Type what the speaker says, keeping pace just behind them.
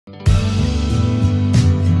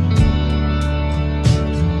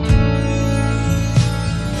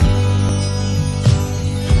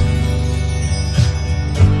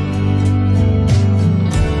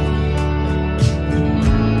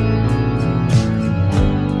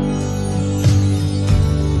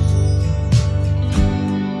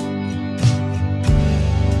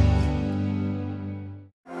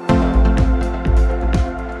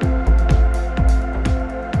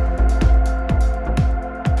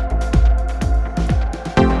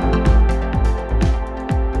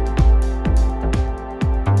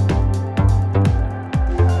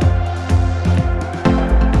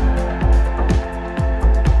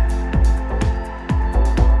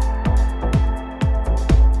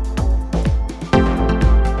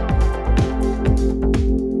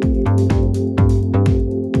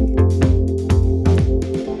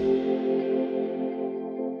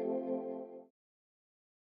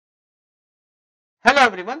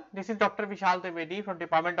everyone, this is Dr. Vishal Trivedi from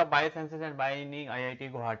Department of Biosciences and Bioengineering,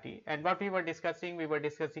 IIT Guwahati. And what we were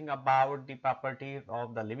discussing about the properties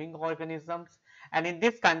of the living organisms. And in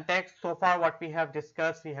this context, so far what we have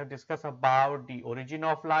discussed about the origin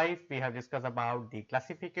of life, we have discussed about the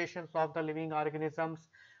classifications of the living organisms,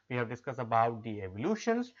 we have discussed about the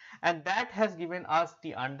evolutions, and that has given us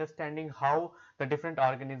the understanding how the different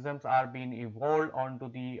organisms are being evolved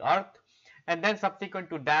onto the earth. And then subsequent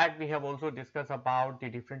to that, we have also discussed about the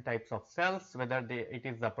different types of cells, whether it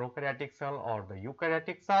is the prokaryotic cell or the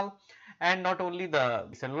eukaryotic cell. And not only the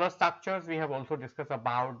cellular structures, we have also discussed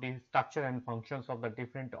about the structure and functions of the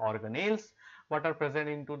different organelles what are present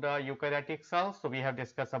into the eukaryotic cells. So we have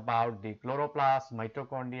discussed about the chloroplast,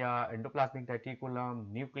 mitochondria, endoplasmic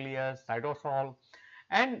reticulum, nucleus, cytosol,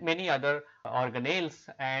 and many other organelles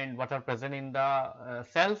and what are present in the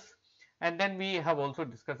cells. And then we have also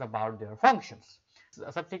discussed about their functions.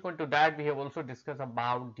 Subsequent to that, we have also discussed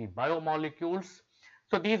about the biomolecules.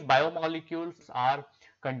 So these biomolecules are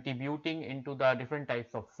contributing into the different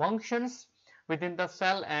types of functions within the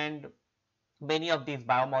cell, and many of these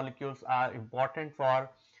biomolecules are important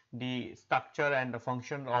for the structure and the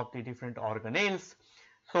function of the different organelles.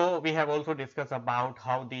 So we have also discussed about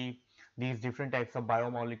how these different types of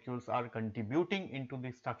biomolecules are contributing into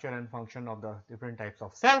the structure and function of the different types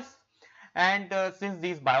of cells. And since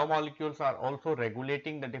these biomolecules are also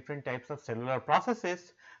regulating the different types of cellular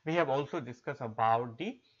processes, we have also discussed about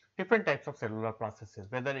the different types of cellular processes,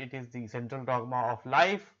 whether it is the central dogma of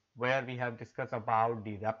life, where we have discussed about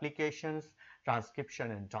the replications,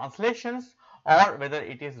 transcription and translations, or whether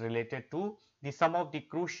it is related to some of the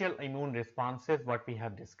crucial immune responses what we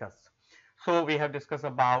have discussed. So we have discussed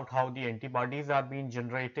about how the antibodies are being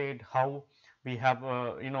generated, how we have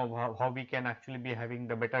how we can actually be having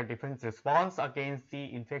the better defense response against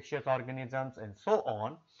the infectious organisms and so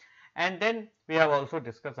on. And then we have also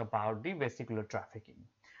discussed about the vesicular trafficking.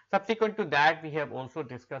 Subsequent to that, we have also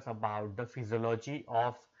discussed about the physiology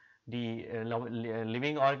of the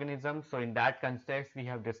living organisms. So in that context, we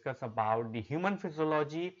have discussed about the human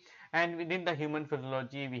physiology, and within the human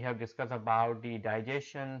physiology, we have discussed about the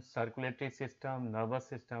digestion, circulatory system, nervous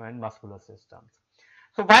system, and muscular systems.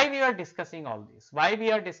 So why we are discussing all this? Why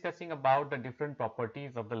we are discussing about the different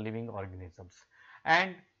properties of the living organisms,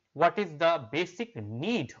 and what is the basic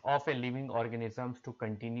need of a living organism to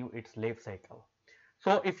continue its life cycle?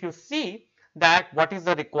 So if you see that what is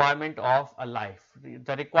the requirement of a life?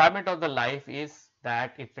 The requirement of the life is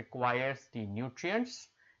that it requires the nutrients,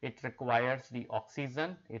 it requires the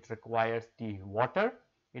oxygen, it requires the water,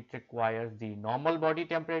 it requires the normal body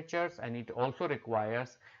temperatures, and it also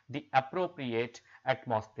requires the appropriate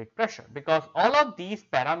atmospheric pressure, because all of these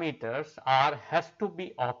parameters has to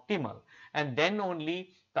be optimal, and then only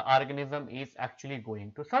the organism is actually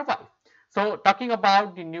going to survive. So talking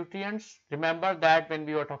about the nutrients, remember that when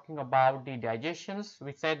we were talking about the digestions,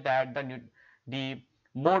 we said that the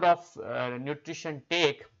mode of nutrition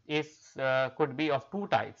take is could be of two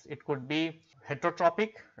types. It could be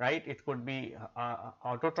heterotrophic, right? It could be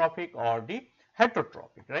autotrophic or the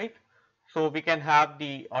heterotrophic, right? So we can have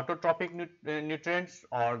the autotrophic nutrients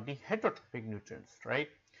or the heterotrophic nutrients, right?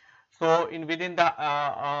 So within the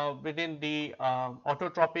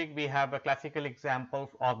autotrophic, we have a classical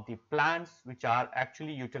examples of the plants which are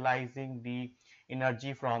actually utilizing the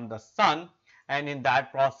energy from the sun, and in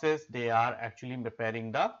that process they are actually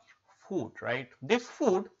preparing the food, right? This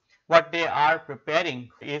food what they are preparing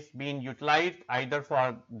is being utilized either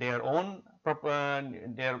for their own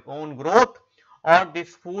growth, or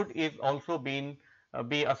this food is also being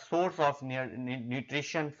be a source of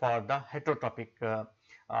nutrition for the heterotrophic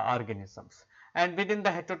organisms. And within the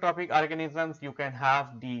heterotrophic organisms, you can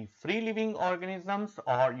have the free living organisms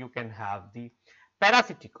or you can have the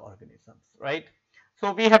parasitic organisms, right?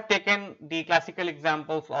 So we have taken the classical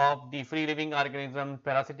examples of the free living organisms,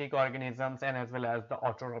 parasitic organisms, and as well as the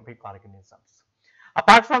autotrophic organisms.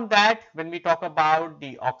 Apart from that, when we talk about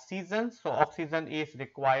the oxygen, so oxygen is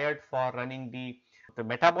required for running the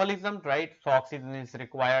metabolism, right? So oxygen is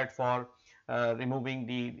required for removing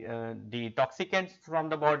the toxicants from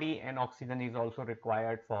the body, and oxygen is also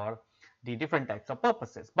required for the different types of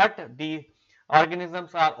purposes. But the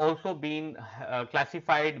organisms are also being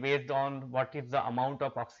classified based on what is the amount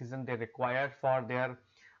of oxygen they require for their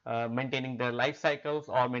maintaining their life cycles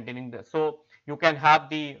or maintaining the. So you can have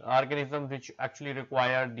the organisms which actually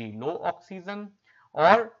require the low oxygen,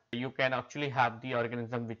 or you can actually have the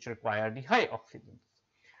organism which require the high oxygen.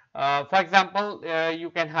 For example, you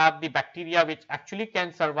can have the bacteria which actually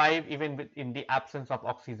can survive even in the absence of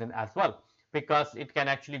oxygen as well, because it can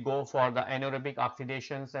actually go for the anaerobic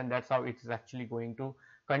oxidations, and that's how it is actually going to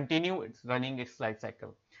continue its running its life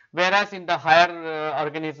cycle. Whereas in the higher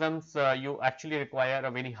organisms, you actually require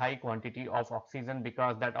a very high quantity of oxygen,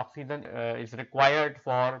 because that oxygen is required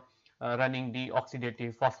for running the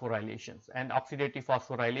oxidative phosphorylations, and oxidative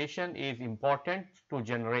phosphorylation is important to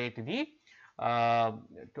generate the uh,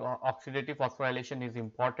 oxidative phosphorylation is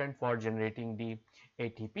important for generating the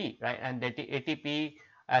ATP, right, and that ATP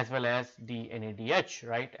as well as the NADH,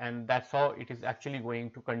 right, and that's how it is actually going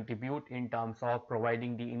to contribute in terms of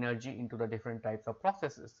providing the energy into the different types of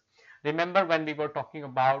processes. Remember when we were talking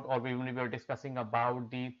about, or when we were discussing about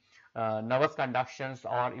the nervous conductions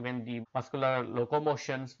or even the muscular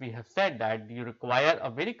locomotions, we have said that you require a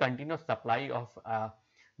very continuous supply of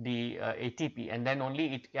the ATP, and then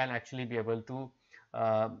only it can actually be able to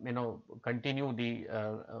continue the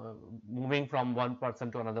moving from one person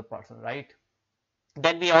to another person, right?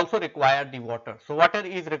 Then we also require the water. So water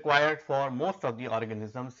is required for most of the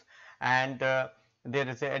organisms, and there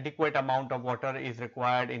is an adequate amount of water is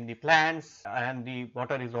required in the plants, and the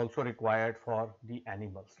water is also required for the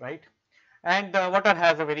animals, right? And water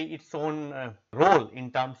has a very its own role in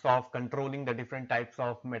terms of controlling the different types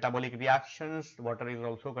of metabolic reactions. Water is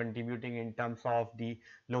also contributing in terms of the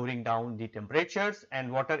lowering down the temperatures,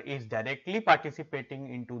 and water is directly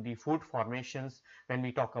participating into the food formations when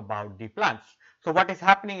we talk about the plants. So what is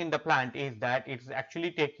happening in the plant is that it's actually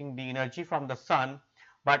taking the energy from the sun,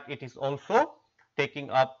 but it is also taking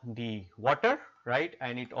up the water, right,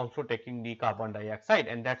 and it also taking the carbon dioxide,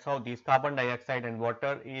 and that's how this carbon dioxide and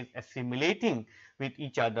water is assimilating with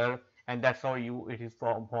each other, and that's how it is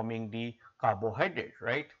forming the carbohydrate,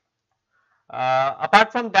 right.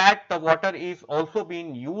 Apart from that, the water is also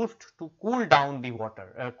being used to cool down the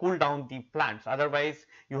cool down the plants. Otherwise,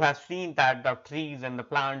 you have seen that the trees and the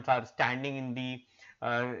plants are standing in the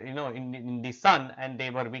in the sun, and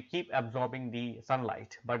we keep absorbing the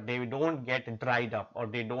sunlight, but they don't get dried up, or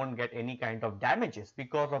they don't get any kind of damages,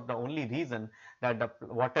 because of the only reason that the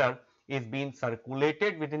water is being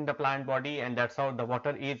circulated within the plant body, and that's how the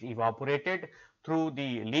water is evaporated through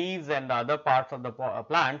the leaves and the other parts of the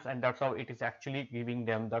plants, and that's how it is actually giving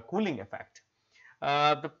them the cooling effect.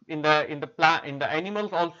 In the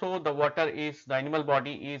animals also, the animal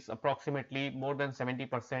body is approximately more than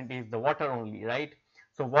 70% is the water only, right?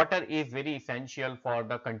 So water is very essential for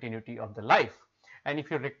the continuity of the life. And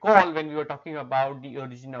if you recall, when we were talking about the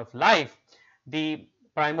origin of life, the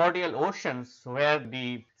primordial oceans where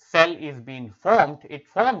the cell is being formed, it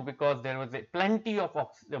formed because there was a plenty of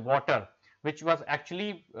water, which was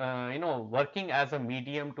actually working as a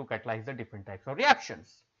medium to catalyze the different types of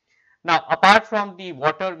reactions. Now, apart from the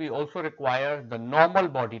water, we also require the normal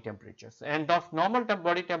body temperatures, and thus normal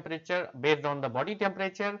body temperature, based on the body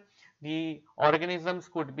temperature, the organisms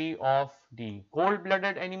could be of the cold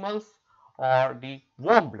blooded animals or the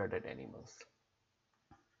warm blooded animals.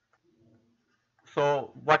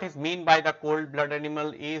 So what is mean by the cold blood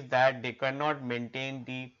animal is that they cannot maintain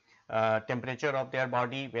the temperature of their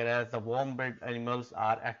body, whereas the warm blood animals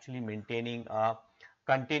are actually maintaining a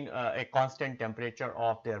constant temperature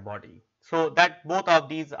of their body. So that both of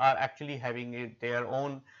these are actually having their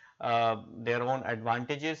own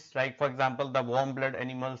advantages. Like for example, the warm blood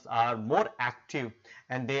animals are more active,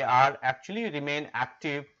 and they are actually remain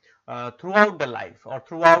active throughout the life, or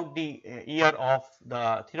throughout the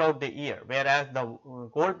year, whereas the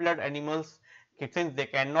cold blood animals, since they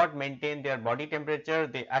cannot maintain their body temperature,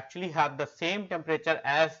 they actually have the same temperature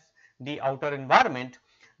as the outer environment.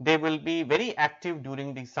 They will be very active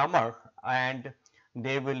during the summer, and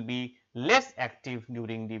they will be less active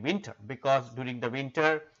during the winter, because during the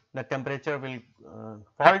winter the temperature will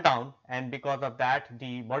fall down, and because of that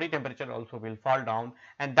the body temperature also will fall down,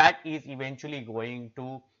 and that is eventually going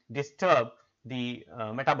to disturb the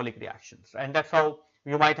metabolic reactions. And that's how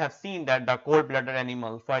you might have seen that the cold blooded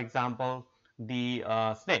animal, for example the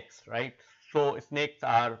snakes, right. So snakes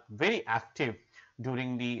are very active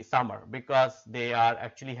during the summer, because they are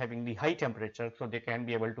actually having the high temperature, so they can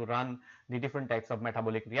be able to run the different types of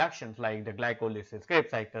metabolic reactions like the glycolysis,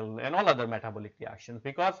 Krebs cycle, and all other metabolic reactions,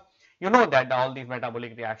 because you know that all these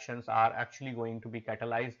metabolic reactions are actually going to be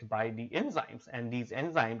catalyzed by the enzymes, and these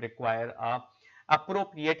enzymes require a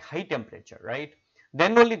appropriate high temperature, right.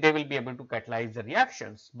 Then only they will be able to catalyze the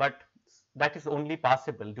reactions, but that is only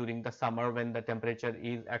possible during the summer, when the temperature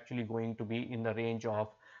is actually going to be in the range of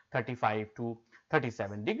 35 to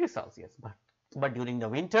 37 degrees Celsius. But during the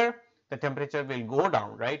winter, the temperature will go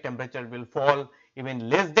down, right. Temperature will fall even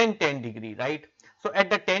less than 10 degree, right. So at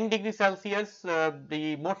the 10 degrees Celsius,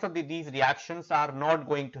 most of these reactions are not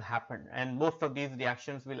going to happen, and most of these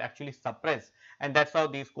reactions will actually suppress, and that's how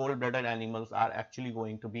these cold blooded animals are actually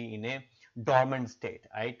going to be in a dormant state,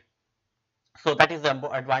 right. So that is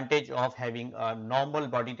the advantage of having a normal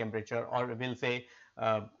body temperature, or we will say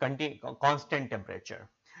constant temperature.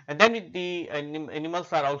 And then the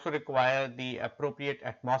animals are also require the appropriate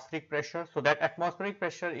atmospheric pressure. So that atmospheric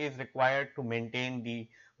pressure is required to maintain the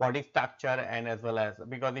body structure, and as well as,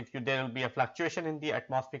 because if there will be a fluctuation in the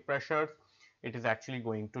atmospheric pressures, it is actually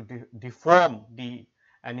going to deform the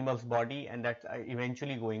animal's body, and that's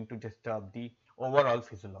eventually going to disturb the overall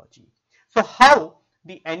physiology. So how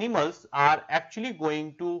the animals are actually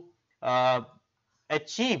going to uh,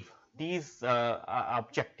 achieve these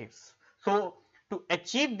objectives? So to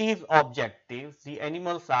achieve these objectives, the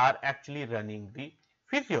animals are actually running the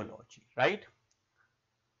physiology, right?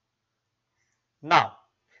 Now,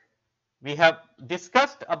 we have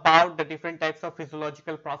discussed about the different types of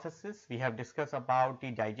physiological processes. We have discussed about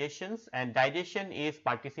the digestions, and digestion is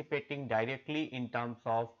participating directly in terms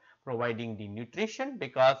of providing the nutrition,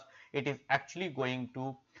 because it is actually going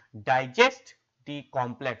to digest the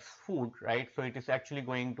complex food, right? So it is actually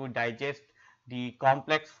going to digest the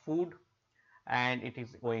complex food, and it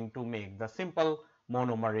is going to make the simple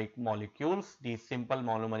monomeric molecules. These simple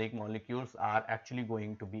monomeric molecules are actually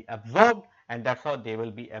going to be absorbed, and that's how they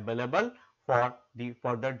will be available for the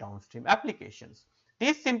further downstream applications.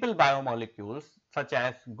 These simple biomolecules such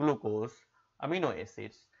as glucose, amino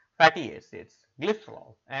acids, fatty acids,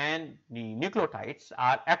 glycerol, and the nucleotides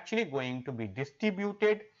are actually going to be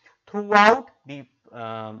distributed throughout the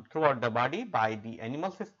body by the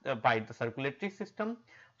by the circulatory system.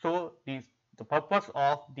 So the purpose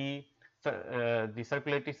of the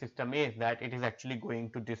circulatory system is that it is actually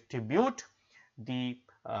going to distribute the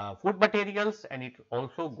food materials, and it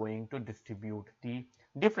also going to distribute the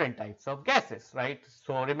different types of gases, right?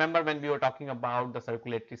 So remember, when we were talking about the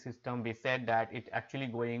circulatory system, we said that it actually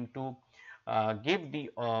going to give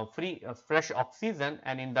the fresh oxygen,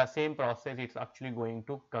 and in the same process it's actually going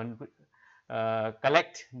to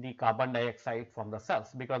collect the carbon dioxide from the cells,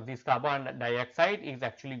 because this carbon dioxide is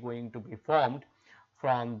actually going to be formed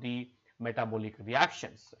from the metabolic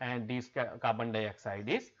reactions, and this carbon dioxide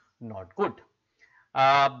is not good.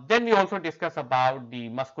 Then we also discuss about the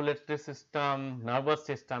musculatory system, nervous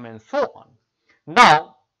system, and so on.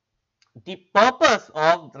 Now, the purpose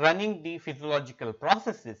of running the physiological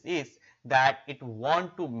processes is that it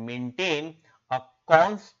want to maintain a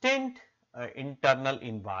constant internal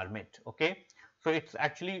environment. Okay, so it's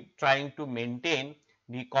actually trying to maintain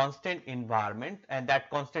the constant environment, and that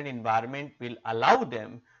constant environment will allow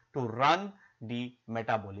them to run the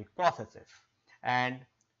metabolic processes. And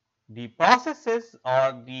the processes,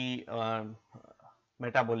 or the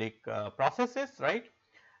metabolic processes, right?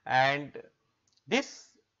 And this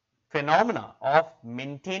phenomena of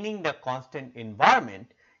maintaining the constant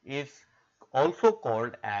environment is also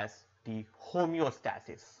called as the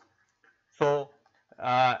homeostasis. So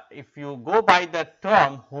if you go by the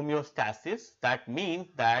term homeostasis, that means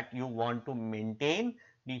that you want to maintain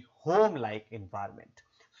the home-like environment.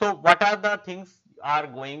 So what are the things are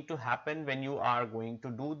going to happen when you are going to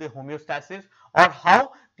do the homeostasis, or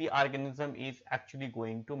how the organism is actually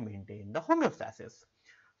going to maintain the homeostasis?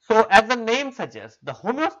 So as the name suggests, the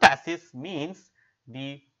homeostasis means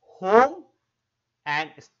the home and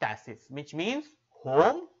stasis, which means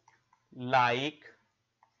home like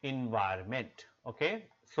environment. Okay,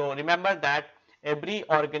 so remember that every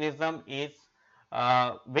organism is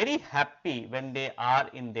very happy when they are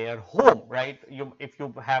in their home, right? If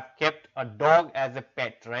you have kept a dog as a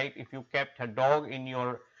pet, right? If you kept a dog in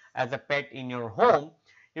your as a pet in your home,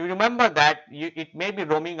 you remember that it may be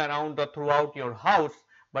roaming around throughout your house,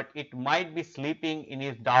 but it might be sleeping in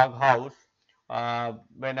his dog house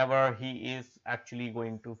whenever he is actually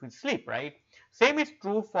going to sleep, right? Same is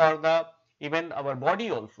true for the even our body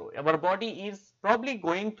also. Our body is probably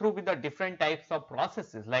going through with the different types of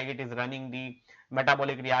processes, like it is running the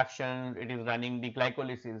metabolic reaction, it is running the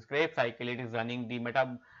glycolysis, Krebs cycle, it is running the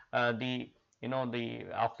the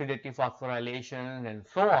oxidative phosphorylation and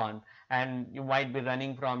so on, and you might be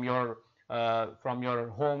running from your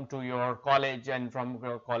home to your college, and from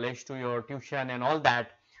your college to your tuition and all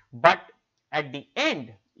that. But at the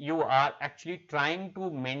end, you are actually trying to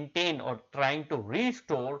maintain or trying to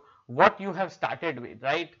restore what you have started with,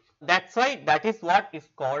 right? That's why that is what is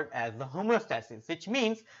called as the homeostasis, which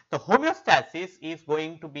means the homeostasis is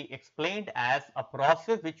going to be explained as a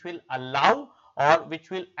process which will allow, or which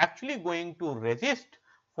will actually going to resist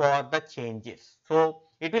for the changes. So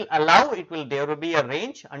it will allow, there will be a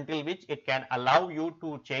range until which it can allow you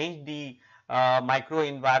to change the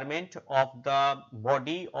microenvironment of the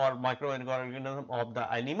body or microorganism of the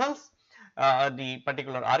animals, the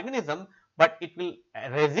particular organism. but it will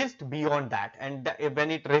resist beyond that, and when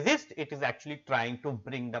it resists, it is actually trying to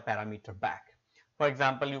bring the parameter back. For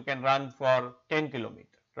example, you can run for 10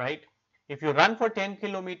 kilometers, right? If you run for 10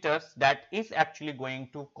 kilometers, that is actually going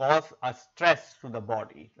to cause a stress to the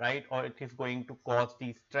body, right? Or it is going to cause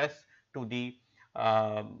the stress to the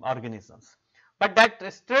organisms. But that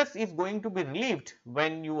stress is going to be relieved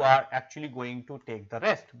when you are actually going to take the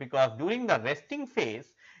rest, because during the resting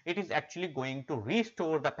phase, it is actually going to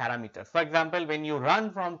restore the parameters. For example, when you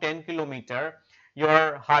run from 10 kilometer,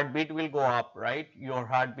 your heartbeat will go up, right? Your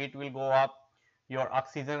heartbeat will go up, your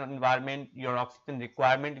oxygen environment, your oxygen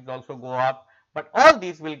requirement is also go up, but all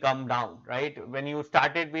these will come down, right? When you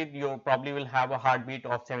started with, you probably will have a heartbeat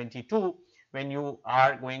of 72. When you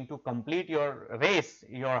are going to complete your race,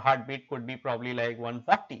 your heartbeat could be probably like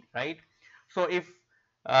 140, right? So if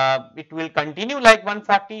it will continue like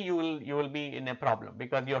 140, you will be in a problem,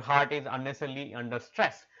 because your heart is unnecessarily under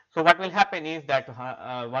stress. So what will happen is that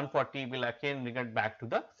 140 will again revert back to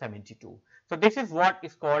the 72. So this is what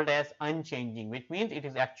is called as unchanging, which means it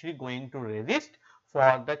is actually going to resist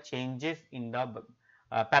for the changes in the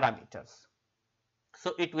parameters.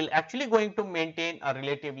 So it will actually going to maintain a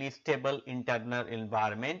relatively stable internal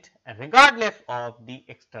environment regardless of the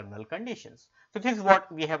external conditions. So this is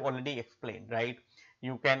what we have already explained, right?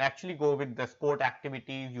 You can actually go with the sport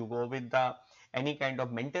activities, you go with the any kind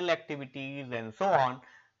of mental activities and so on.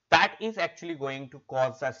 That is actually going to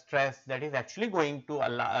cause a stress, that is actually going to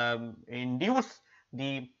induce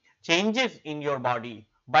the changes in your body,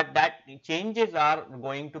 but that changes are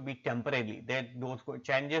going to be temporary. That those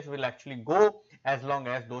changes will actually go as long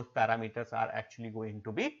as those parameters are actually going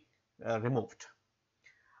to be removed.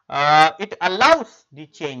 It allows the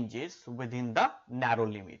changes within the narrow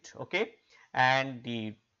limit, okay, and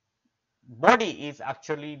the body is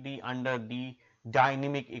actually the under the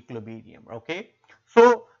dynamic equilibrium, okay.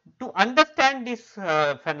 So to understand this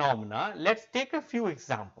phenomena, let's take a few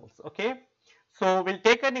examples, okay. So we'll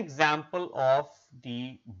take an example of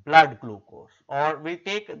the blood glucose, or we'll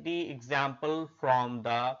take the example from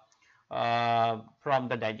the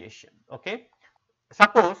digestion, okay.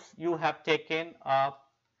 Suppose you have taken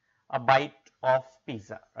a bite of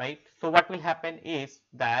pizza, right? So what will happen is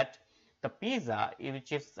that the pizza,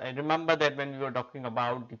 which is, I remember that when we were talking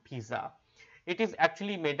about the pizza, it is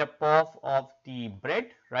actually made up of the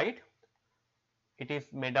bread, right? It is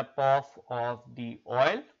made up of the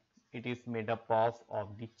oil, it is made up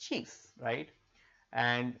of the cheese, right?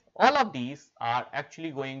 And all of these are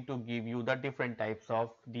actually going to give you the different types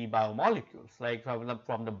of the biomolecules. Like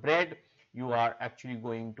from the bread, you are actually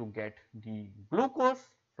going to get the glucose.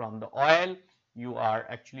 From the oil, you are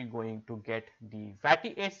actually going to get the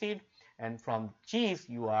fatty acid, and from cheese,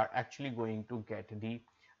 you are actually going to get the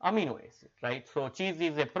amino acid, right? So cheese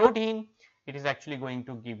is a protein, it is actually going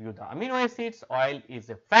to give you the amino acids. Oil is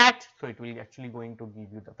a fat, so it will actually going to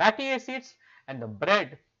give you the fatty acids, and the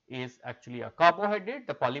bread is actually a carbohydrate,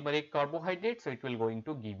 the polymeric carbohydrate, so it will going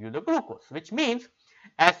to give you the glucose, which means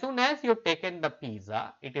as soon as you've taken the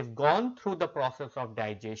pizza, it is gone through the process of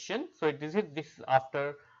digestion. So this is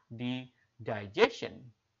after the digestion,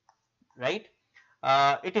 right?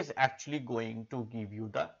 It is actually going to give you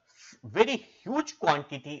the very huge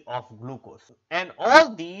quantity of glucose, and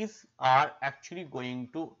all these are actually going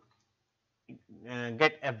to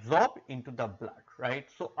get absorbed into the blood, right?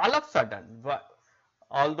 So all of a sudden,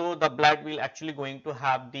 although the blood will actually going to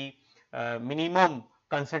have the minimum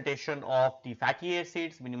concentration of the fatty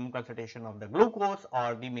acids, minimum concentration of the glucose,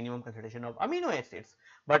 or the minimum concentration of amino acids,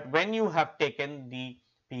 but when you have taken the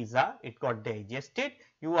pizza, it got digested,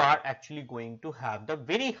 you are actually going to have the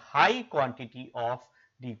very high quantity of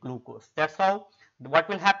the glucose. That's how what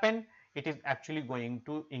will happen, it is actually going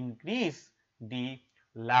to increase the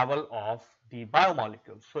level of the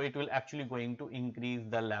biomolecules. So it will actually going to increase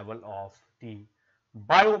the level of the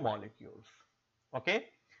biomolecules, okay.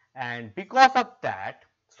 And because of that,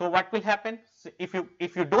 so what will happen, so if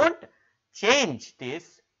you don't change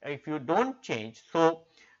this, if you don't change, so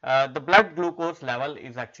the blood glucose level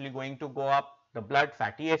is actually going to go up, the blood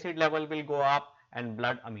fatty acid level will go up, and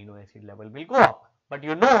blood amino acid level will go up. But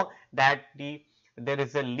you know that there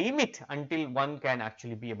is a limit until one can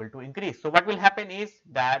actually be able to increase. So what will happen is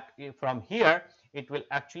that from here it will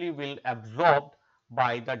actually will absorb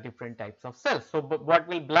by the different types of cells. So what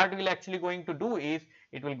will blood will actually going to do is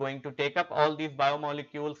it will going to take up all these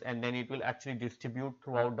biomolecules, and then it will actually distribute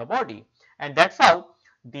throughout the body, and that's how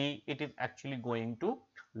it is actually going to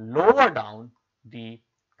lower down the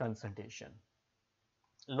concentration,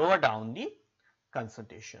 lower down the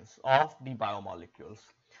concentrations of the biomolecules.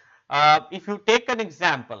 If you take an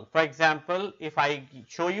example, for example, if I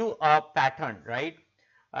show you a pattern, right?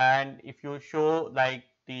 and if you show like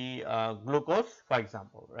the glucose, for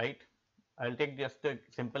example, right? I'll take just a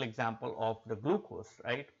simple example of the glucose,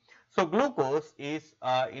 right? So glucose is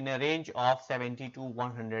in a range of 70 to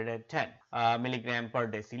 110 milligram per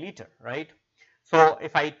deciliter, right? So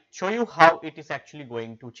if I show you how it is actually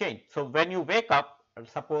going to change. So when you wake up,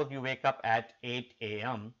 suppose you wake up at 8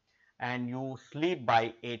 a.m. and you sleep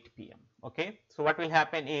by 8 p.m. Okay. So what will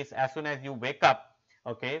happen is as soon as you wake up,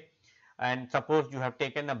 okay, and suppose you have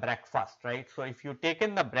taken the breakfast, right? So if you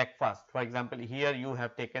taken the breakfast, for example, here you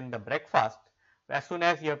have taken the breakfast, as soon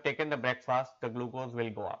as you have taken the breakfast, the glucose will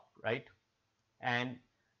go up, right? And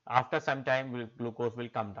after some time glucose will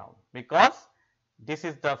come down, because this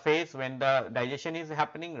is the phase when the digestion is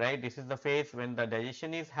happening, right? This is the phase when the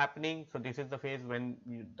digestion is happening. So this is the phase when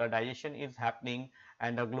the digestion is happening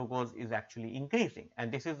and the glucose is actually increasing,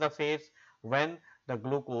 and this is the phase when the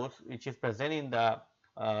glucose which is present in the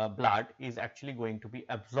blood is actually going to be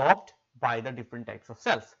absorbed by the different types of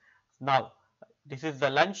cells. Now this is the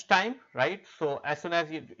lunch time, right? So as soon as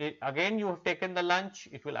again you have taken the lunch,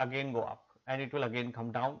 it will again go up and it will again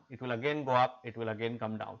come down, it will again go up, it will again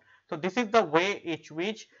come down. So this is the way in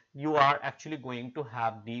which you are actually going to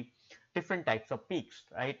have the different types of peaks,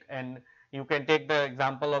 right? And you can take the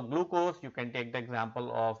example of glucose, you can take the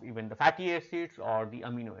example of even the fatty acids or the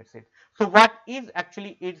amino acids. So what is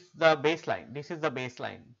actually is the baseline? This is the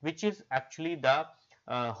baseline, which is actually the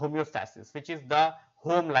homeostasis, which is the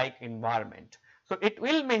home-like environment. So it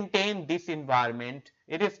will maintain this environment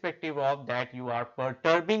irrespective of that you are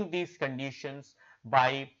perturbing these conditions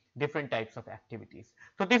by different types of activities.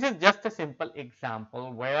 So this is just a simple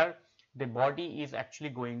example where the body is actually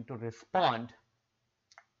going to respond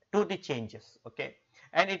to the changes, okay,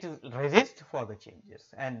 and it is resist for the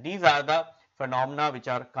changes, and these are the phenomena which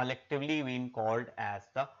are collectively being called as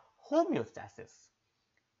the homeostasis.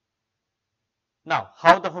 Now,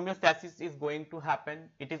 how the homeostasis is going to happen?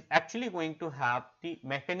 It is actually going to have the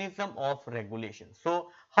mechanism of regulation. So,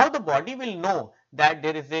 how the body will know that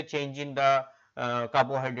there is a change in the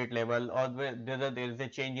carbohydrate level, or whether there is a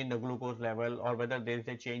change in the glucose level, or whether there is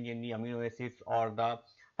a change in the amino acids or the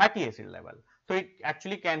fatty acid level. So, it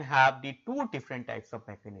actually can have the two different types of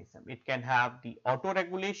mechanism. It can have the auto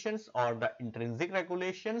regulations or the intrinsic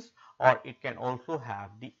regulations, or it can also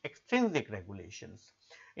have the extrinsic regulations.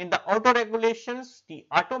 In the autoregulations, the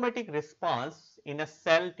automatic response in a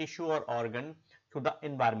cell, tissue or organ to the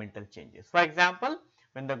environmental changes. For example,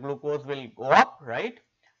 when the glucose will go up, right?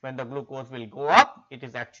 When the glucose will go up, it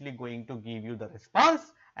is actually going to give you the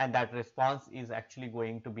response, and that response is actually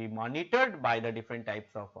going to be monitored by the different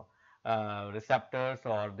types of receptors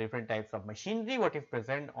or different types of machinery what is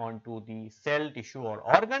present onto the cell, tissue or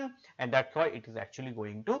organ, and that's why it is actually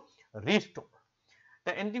going to restore.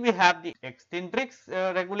 Then we have the extrinsic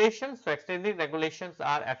regulations. So extrinsic regulations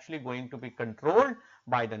are actually going to be controlled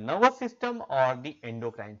by the nervous system or the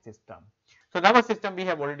endocrine system. So nervous system we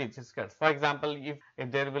have already discussed. For example,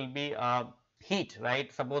 if there will be heat,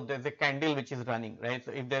 right? Suppose there is a candle which is running, right? So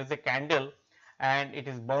if there is a candle and it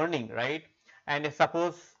is burning, right? And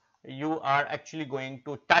suppose you are actually going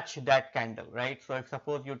to touch that candle, right? So if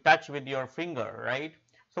suppose you touch with your finger, right?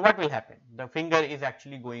 So what will happen? The finger is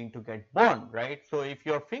actually going to get burned, right? So if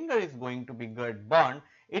your finger is going to be get burned,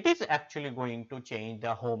 it is actually going to change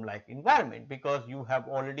the home-like environment, because you have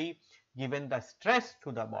already given the stress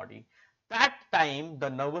to the body. That time the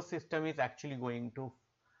nervous system is actually going to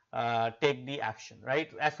take the action, right?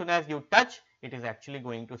 As soon as you touch, it is actually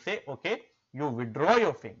going to say, okay, you withdraw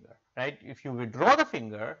your finger, right? If you withdraw the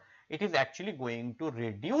finger, it is actually going to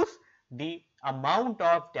reduce the amount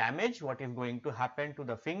of damage what is going to happen to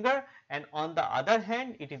the finger, and on the other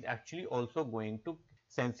hand, it is actually also going to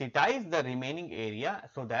sensitize the remaining area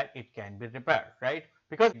so that it can be repaired, right?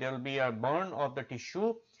 Because there will be a burn of the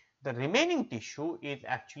tissue, the remaining tissue is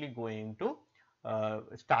actually going to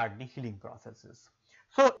start the healing processes.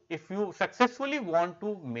 So if you successfully want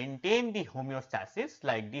to maintain the homeostasis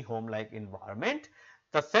like the home-like environment,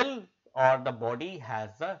 the cell or the body has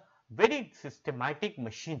a very systematic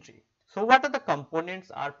machinery. So what are the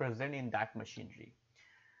components are present in that machinery?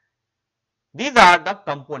 These are the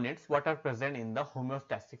components what are present in the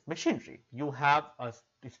homeostatic machinery. You have a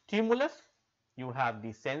stimulus, you have the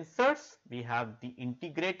sensors, we have the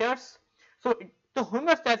integrators. So the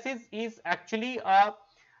homeostasis is actually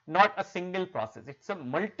not a single process, it's a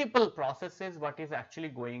multiple processes what is actually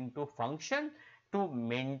going to function to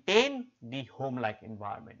maintain the home-like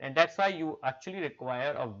environment, and that's why you actually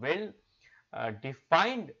require a well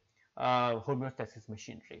defined homeostasis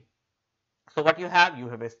machinery. So what you have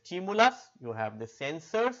a stimulus, you have the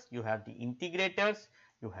sensors, you have the integrators,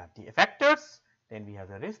 you have the effectors, then we have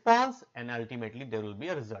the response, and ultimately there will be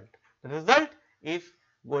a result. The result is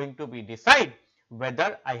going to be decide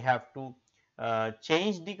whether I have to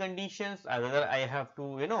change the conditions, whether I have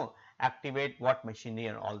to activate what machinery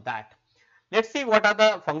and all that. Let us see what are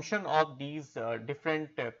the function of these different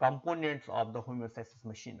components of the homeostasis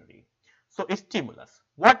machinery. So, stimulus,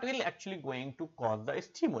 what will actually going to cause the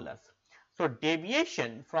stimulus? So,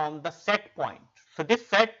 deviation from the set point. So, this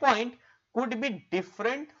set point could be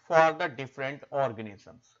different for the different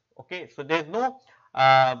organisms. Okay. So, there is no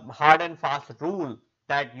hard and fast rule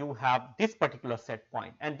that you have this particular set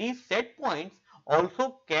point, and these set points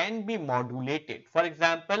also can be modulated. For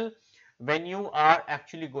example, when you are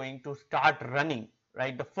actually going to start running,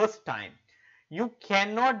 right, the first time, you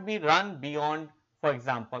cannot be run beyond, for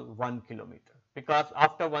example, 1 kilometer, because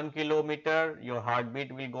after 1 kilometer your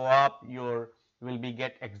heartbeat will go up, your will be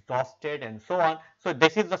get exhausted and so on. So,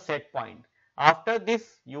 this is the set point. After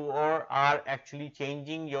this, you are actually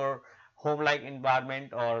changing your home like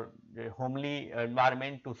environment or homely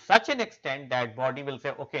environment to such an extent that body will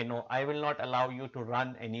say, okay, no, I will not allow you to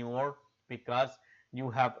run anymore, because you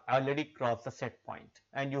have already crossed the set point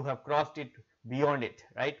and you have crossed it beyond it,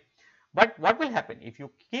 right. But what will happen if you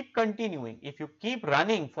keep continuing, if you keep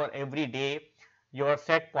running for every day, your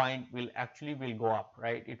set point will go up,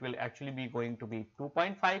 right. It will actually be going to be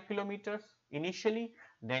 2.5 kilometers initially,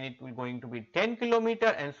 then it will going to be 10 kilometer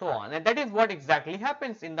and so on, and that is what exactly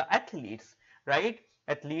happens in the athletes, right.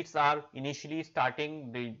 Athletes are initially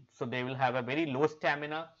starting, so they will have a very low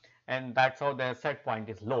stamina, and that's how their set point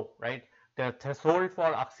is low, right. The threshold for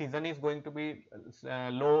oxygen is going to be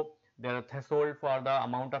low. Their threshold for the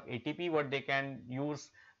amount of ATP what they can use,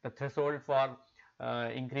 the threshold for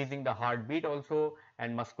increasing the heartbeat also,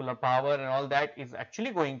 and muscular power and all that is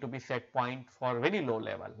actually going to be set point for very low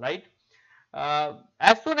level, right.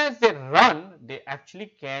 As soon as they run, they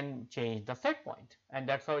actually can change the set point, and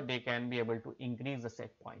that's how they can be able to increase the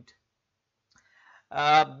set point.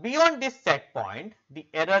 Beyond this set point, the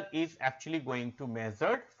error is actually going to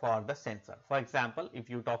measured for the sensor. For example, if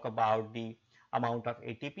you talk about the amount of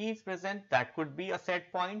ATP is present, that could be a set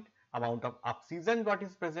point. Amount of oxygen what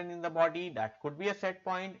is present in the body, that could be a set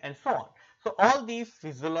point, and so on. So, all these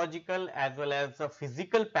physiological as well as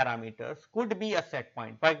physical parameters could be a set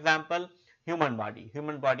point. For example, human body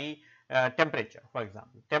temperature, for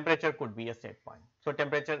example, temperature could be a set point. So,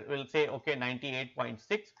 temperature will say, okay,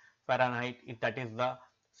 98.6 Fahrenheit, if that is the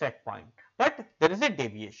set point. But there is a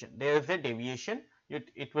deviation.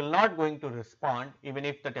 It will not going to respond even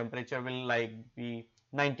if the temperature will like be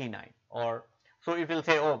 99, or so it will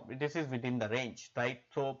say, oh, this is within the range, right.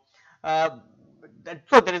 So,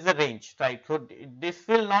 so there is a range, right. So, this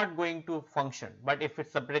will not going to function, but if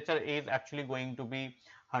its temperature is actually going to be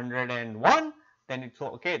 101, then it's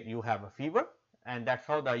okay, you have a fever, and that's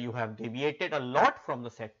how you have deviated a lot from the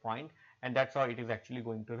set point, and that's how it is actually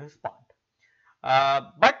going to respond.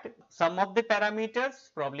 But some of the parameters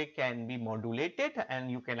probably can be modulated, and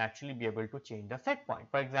you can actually be able to change the set point.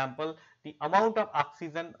 For example, the amount of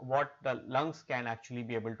oxygen what the lungs can actually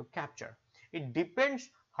be able to capture. It depends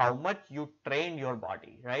how much you train your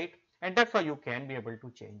body, right? And that's how you can be able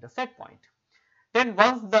to change the set point. Then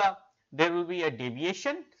once there will be a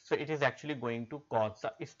deviation, so it is actually going to cause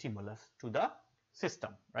the stimulus to the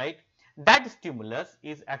system, right? That stimulus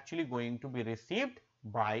is actually going to be received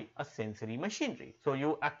by a sensory machinery. So,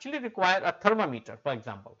 you actually require a thermometer, for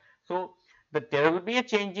example. So, there will be a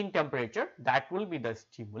change in temperature, that will be the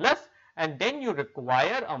stimulus, and then you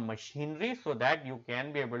require a machinery so that you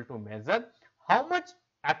can be able to measure how much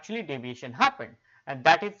actually deviation happened, and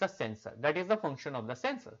that is the sensor, that is the function of the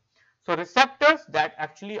sensor. So, receptors that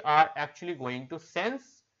are actually going to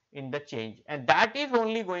sense in the change, and that is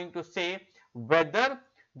only going to say whether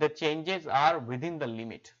the changes are within the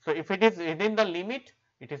limit. So, if it is within the limit,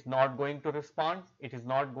 it is not going to respond, it is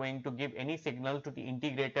not going to give any signal to the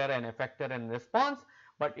integrator and effector and response,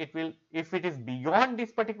 but it will, if it is beyond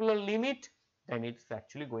this particular limit, then it is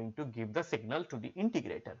actually going to give the signal to the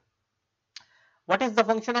integrator. What is the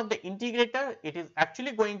function of the integrator? It is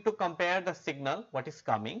actually going to compare the signal what is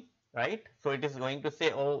coming, right. So, it is going to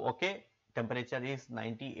say, oh, okay, temperature is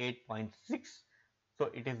 98.6, so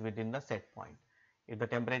it is within the set point. If the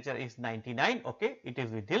temperature is 99, okay, it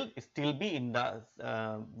is still be in the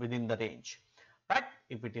within the range. But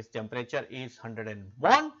if it is temperature is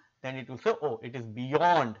 101, then it will say, oh, it is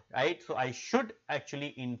beyond, right. So, I should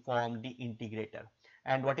actually inform the integrator.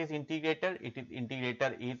 And what is integrator?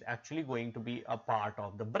 Integrator is actually going to be a part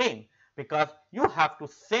of the brain, because you have to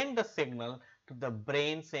send the signal to the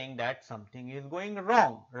brain saying that something is going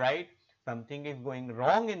wrong, right. Something is going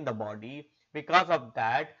wrong in the body. Because of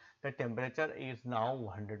that, the temperature is now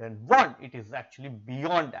 101. It is actually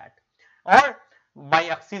beyond that, or my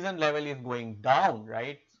oxygen level is going down,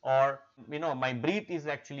 right? Or my breath is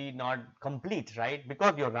actually not complete, right?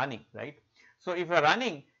 Because you're running, right? So if you're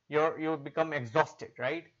running, you become exhausted,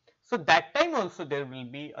 right? So that time also there will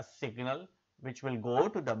be a signal which will go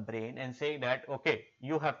to the brain and say that, okay,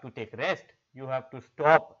 you have to take rest, you have to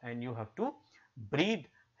stop, and you have to breathe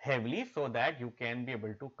heavily so that you can be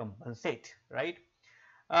able to compensate, right?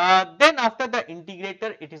 Then after the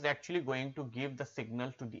integrator, it is actually going to give the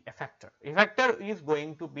signal to the effector. Effector is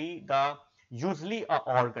going to be the usually a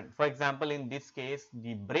organ. For example, in this case,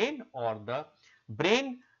 the brain, or the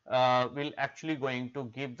brain will actually going to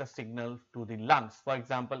give the signal to the lungs. For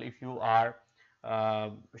example, if you are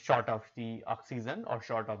short of the oxygen or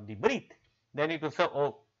short of the breath, then it will say,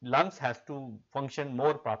 oh, lungs has to function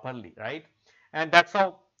more properly, right? And that's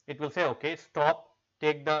how it will say, okay, stop,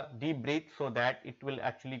 take the deep breath, so that it will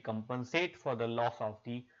actually compensate for the loss of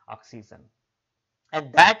the oxygen.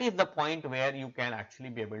 And that is the point where you can actually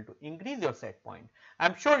be able to increase your set point.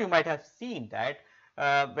 I'm sure you might have seen that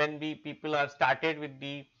when the people are started with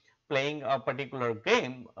the playing a particular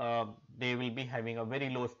game, they will be having a very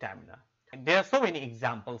low stamina. And there are so many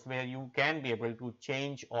examples where you can be able to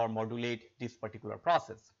change or modulate this particular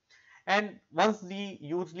process. And once the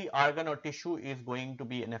usually organ or tissue is going to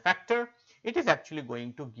be an effector, it is actually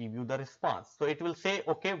going to give you the response. So it will say,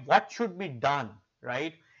 okay, what should be done,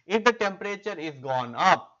 right? If the temperature is gone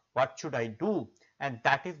up, what should I do? And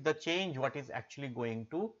that is the change what is actually going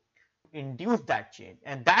to induce that change,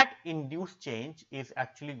 and that induced change is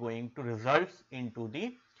actually going to result into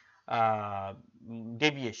the uh,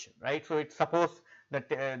 deviation, right? So it's suppose that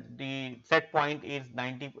the set point is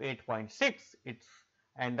 98.6, it's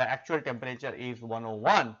and the actual temperature is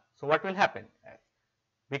 101. So what will happen?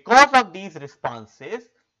 Because of these responses,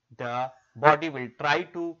 the body will try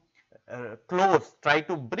to try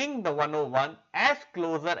to bring the 101 as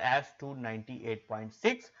closer as to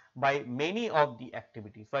 98.6 by many of the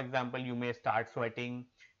activities. For example, you may start sweating,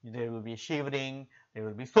 there will be shivering, there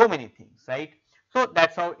will be so many things, right? So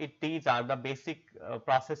that's how these are the basic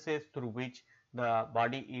processes through which the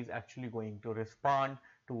body is actually going to respond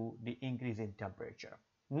to the increase in temperature.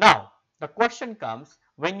 Now, the question comes,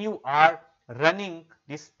 when you are running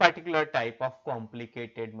this particular type of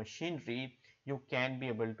complicated machinery, you can be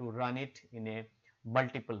able to run it in a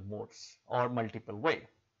multiple modes or multiple way.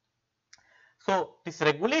 So this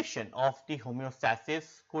regulation of the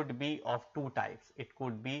homeostasis could be of two types. It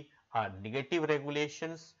could be negative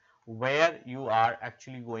regulations, where you are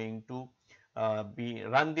actually going to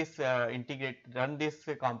run this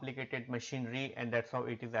complicated machinery, and that's how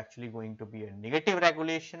it is actually going to be a negative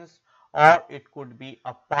regulations, or it could be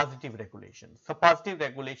a positive regulation. So positive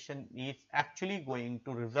regulation is actually going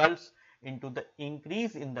to results into the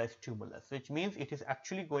increase in the stimulus, which means it is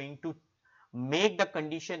actually going to make the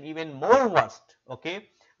condition even more worst, okay?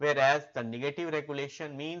 Whereas the negative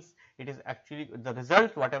regulation means it is actually the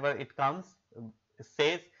result, whatever it comes,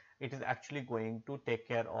 says it is actually going to take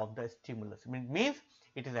care of the stimulus. It means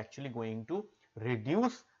it is actually going to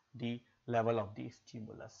reduce the level of the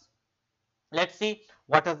stimulus. Let's see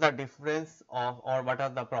what is the difference of, or what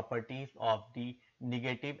are the properties of the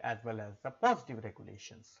negative as well as the positive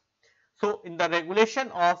regulations. So in the regulation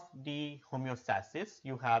of the homeostasis,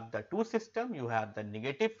 you have the two system, you have the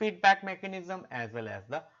negative feedback mechanism as well as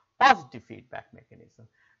the positive feedback mechanism.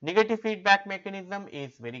 Negative feedback mechanism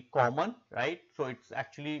is very common, right? So it's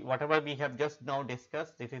actually whatever we have just now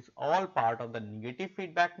discussed, this is all part of the negative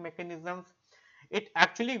feedback mechanisms. It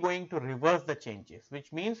actually going to reverse the changes,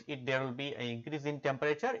 which means if there will be an increase in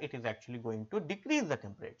temperature, it is actually going to decrease the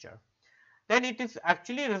temperature. Then it is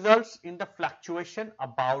actually results in the fluctuation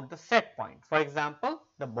about the set point. For example,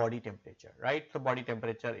 the body temperature, right? So body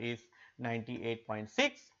temperature is 98.6.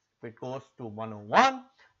 If it goes to 101,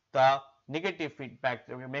 the negative feedback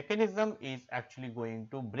mechanism is actually going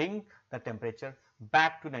to bring the temperature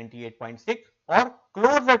back to 98.6 or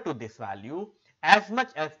closer to this value as much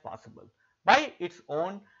as possible by its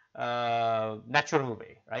own natural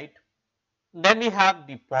way, right? Then we have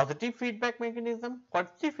the positive feedback mechanism.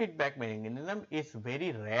 Positive feedback mechanism is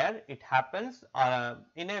very rare. It happens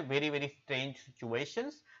in a very strange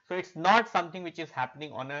situations. So it's not something which is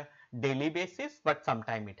happening on a daily basis, but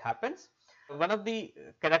sometime it happens. One of the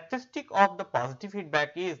characteristic of the positive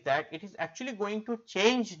feedback is that it is actually going to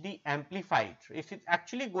change the amplified. It is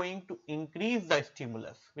actually going to increase the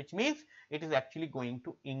stimulus, which means it is actually going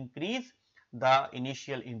to increase the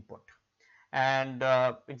initial input. And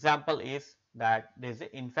example is that there is an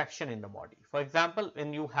infection in the body. For example,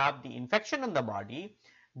 when you have the infection in the body,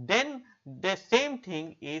 then the same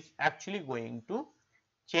thing is actually going to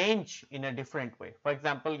change in a different way. For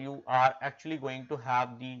example, you are actually going to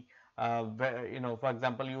have the for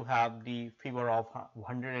example, you have the fever of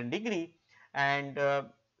 100 degree, and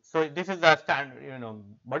so this is the standard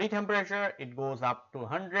body temperature. It goes up to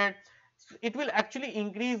 100. So it will actually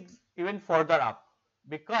increase even further up,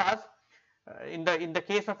 because in the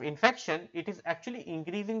case of infection, it is actually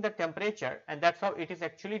increasing the temperature, and that's how it is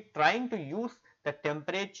actually trying to use the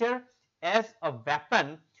temperature as a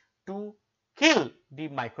weapon to kill the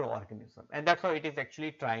microorganism, and that's how it is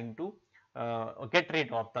actually trying to get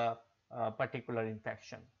rid of the particular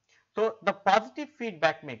infection. So the positive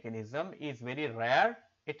feedback mechanism is very rare.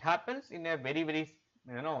 It happens in a very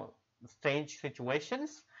strange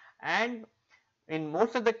situations, and in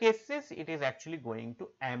most of the cases it is actually going to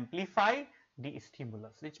amplify the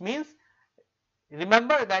stimulus, which means,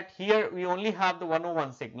 remember that here we only have the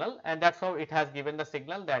 101 signal, and that's how it has given the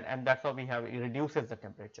signal that, and that's how we have, it reduces the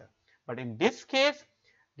temperature. But in this case,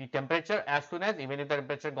 the temperature, as soon as, even if the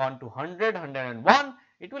temperature gone to 100, 101,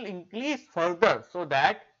 it will increase further, so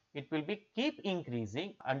that it will be keep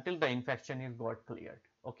increasing until the infection is got cleared.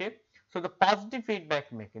 Okay, so the positive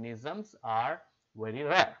feedback mechanisms are very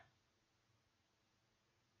rare.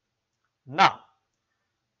 Now,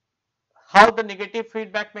 how the negative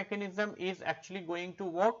feedback mechanism is actually going to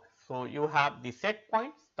work? So you have the set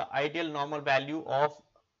points, the ideal normal value of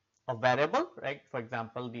a variable, right? For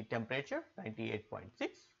example, the temperature 98.6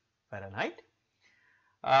 Fahrenheit.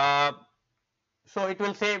 So it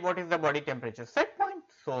will say what is the body temperature set point.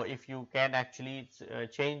 So if you can actually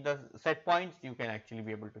change the set points, you can actually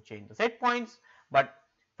be able to change the set points. But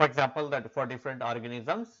for example, that for different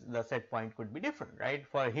organisms, the set point could be different, right?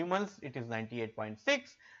 For humans, it is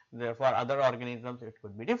 98.6. For other organisms, it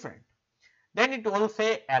could be different. Then it will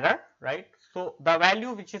say error, right? So the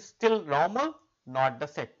value which is still normal, not the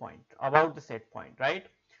set point, about the set point, right?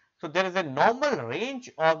 So there is a normal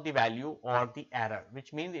range of the value or the error,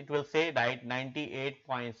 which means it will say that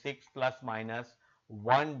 98.6 plus minus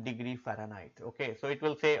 1 degree Fahrenheit. Okay, so it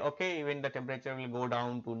will say, okay, even the temperature will go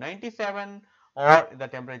down to 97, or the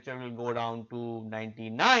temperature will go down to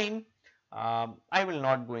 99. I will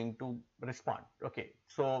not going to respond. Okay,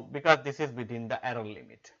 so because this is within the error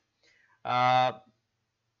limit.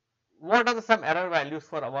 What are some error values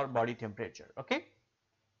for our body temperature? Okay,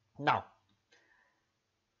 now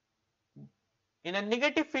in a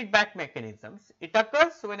negative feedback mechanisms, it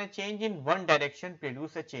occurs when a change in one direction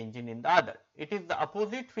produces a change in the other. It is the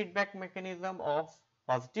opposite feedback mechanism of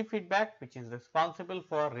positive feedback, which is responsible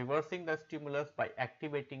for reversing the stimulus by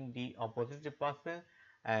activating the opposite response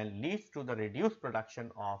and leads to the reduced production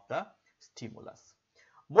of the stimulus.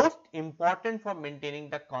 Most important for maintaining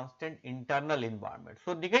the constant internal environment.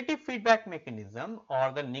 So negative feedback mechanism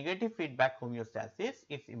or the negative feedback homeostasis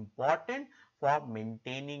is important for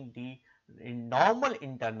maintaining the normal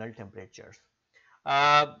internal temperatures.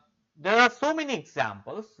 There are so many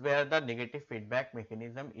examples where the negative feedback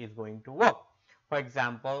mechanism is going to work. For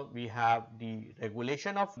example, we have the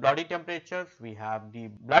regulation of body temperatures, we have the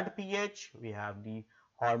blood pH, we have the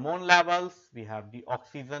hormone levels, we have the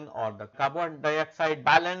oxygen or the carbon dioxide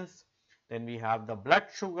balance, then we have the blood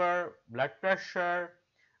sugar, blood pressure,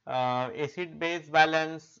 acid base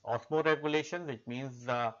balance, osmoregulation, which means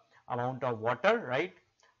the amount of water, right,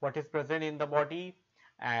 what is present in the body,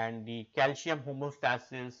 and the calcium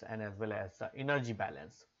homeostasis, and as well as the energy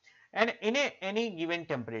balance. And in any given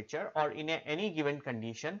temperature or in any given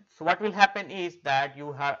condition, so what will happen is that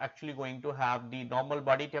you are actually going to have the normal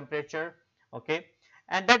body temperature, okay,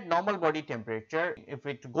 and that normal body temperature, if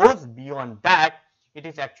it goes beyond that, it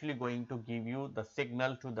is actually going to give you the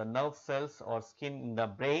signal to the nerve cells or skin in the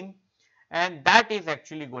brain, and that is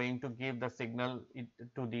actually going to give the signal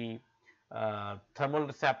to the thermal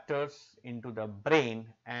receptors into the brain,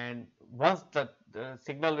 and once the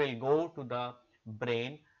signal will go to the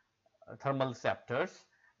brain thermal receptors,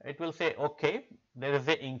 it will say, okay, there is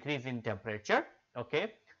an increase in temperature.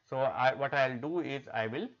 Okay, so what I will do is I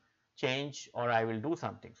will change or I will do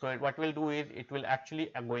something. So what will do is it will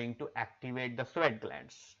actually going to activate the sweat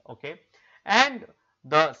glands. Okay, and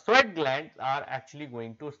the sweat glands are actually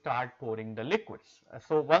going to start pouring the liquids.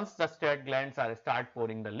 So once the sweat glands are start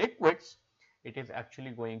pouring the liquids, it is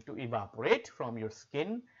actually going to evaporate from your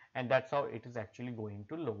skin, and that's how it is actually going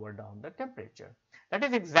to lower down the temperature. That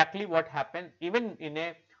is exactly what happens even in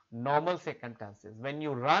a normal circumstances. When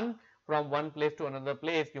you run from one place to another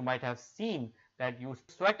place, you might have seen that you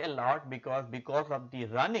sweat a lot because of the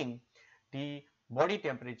running, the body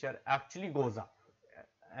temperature actually goes up,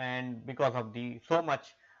 and because of the so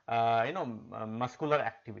much muscular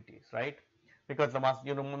activities, right? Because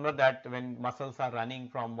you remember that when muscles are running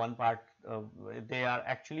from one part, they are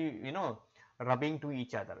actually rubbing to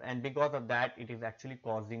each other, and because of that it is actually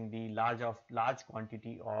causing the large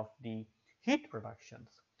quantity of the heat productions.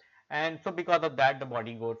 And so because of that the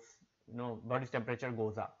body goes, body's temperature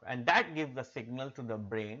goes up, and that gives the signal to the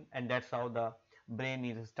brain, and that's how the brain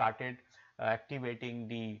is started activating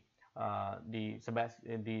the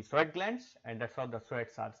sweat glands, and that's how the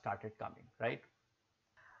sweats are started coming, right?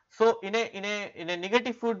 So in a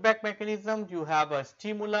negative feedback mechanism, you have a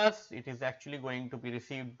stimulus. It is actually going to be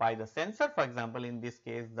received by the sensor. For example, in this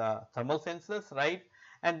case, the thermal sensors, right?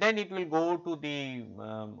 And then it will go to the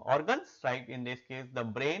organs, right? In this case, the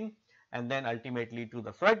brain, and then ultimately to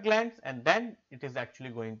the sweat glands, and then it is actually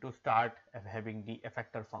going to start having the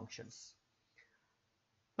effector functions.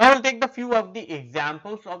 Now, I will take the few of the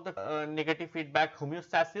examples of the negative feedback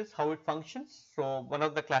homeostasis, how it functions. So, one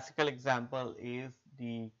of the classical example is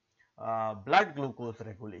the blood glucose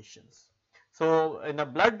regulations. So, in a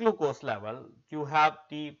blood glucose level, you have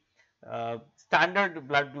the standard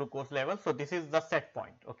blood glucose level. So, this is the set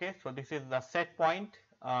point. Okay, so this is the set point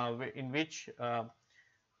in which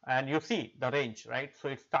and you see the range, right? So,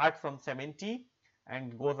 it starts from 70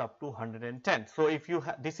 and goes up to 110. So, if you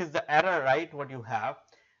this is the error, right, what you have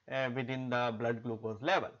within the blood glucose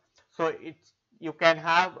level. So, you can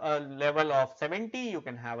have a level of 70, you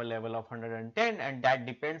can have a level of 110, and that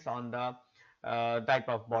depends on the type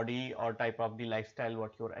of body or type of the lifestyle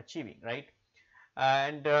what you are achieving, right?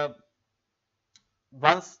 And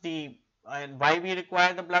once the and why we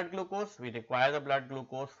require the blood glucose? We require the blood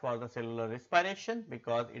glucose for the cellular respiration,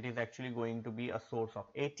 because it is actually going to be a source of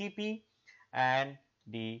ATP and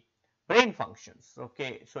the brain functions.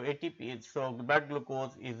 Okay, so ATP is, so blood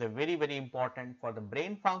glucose is a very important for the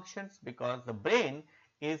brain functions, because the brain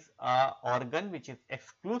is a organ which is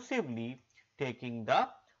exclusively taking the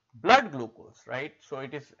blood glucose, right? So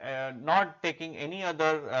it is not taking any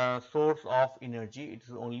other source of energy, it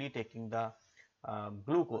is only taking the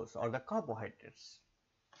glucose or the carbohydrates.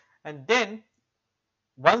 And then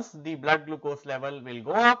once the blood glucose level will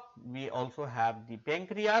go up, we also have the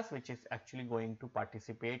pancreas, which is actually going to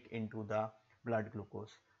participate into the blood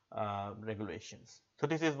glucose regulations. So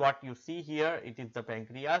this is what you see here, it is the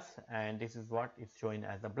pancreas, and this is what is showing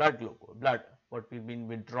as the blood glucose, what will be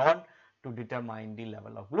withdrawn to determine the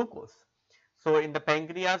level of glucose. So in the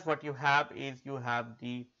pancreas, what you have is you have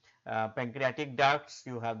the pancreatic ducts,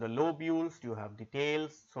 you have the lobules, you have the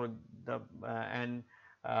tails. So the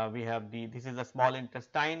we have this is the small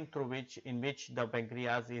intestine through which the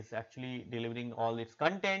pancreas is actually delivering all its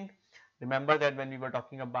content. Remember that when we were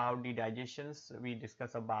talking about the digestions, we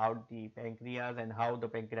discussed about the pancreas and how the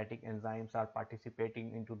pancreatic enzymes are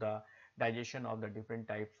participating into the digestion of the different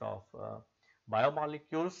types of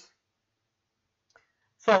biomolecules.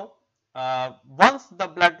 So, once the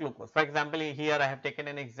blood glucose, for example, here I have taken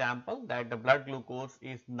an example that the blood glucose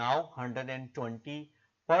is now 120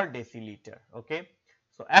 per deciliter. Okay.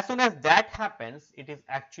 So, as soon as that happens, it is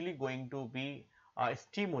actually going to be a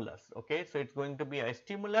stimulus. Okay. So, it is going to be a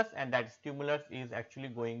stimulus, and that stimulus is actually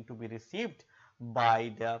going to be received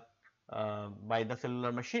by the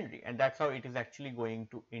cellular machinery, and that is how it is actually going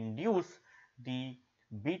to induce the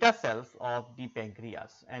beta cells of the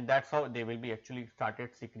pancreas, and that's how they will be actually started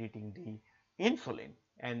secreting the insulin.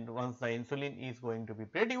 And once the insulin is going to be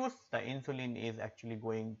produced, the insulin is actually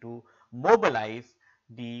going to mobilize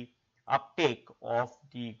the uptake of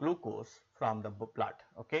the glucose from the blood.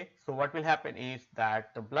 Okay, so what will happen is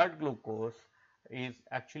that the blood glucose is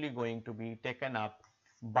actually going to be taken up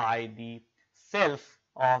by the cells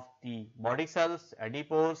of the body cells,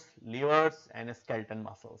 adipose, livers, and skeleton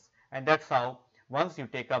muscles, and that's how once you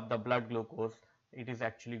take up the blood glucose, it is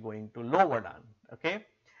actually going to lower down. Okay,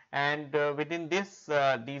 and within these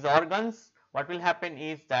organs, what will happen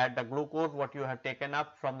is that the glucose what you have taken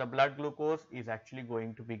up from the blood glucose is actually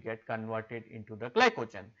going to be get converted into the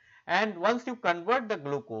glycogen, and once you convert the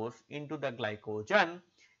glucose into the glycogen,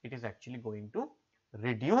 it is actually going to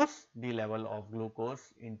reduce the level of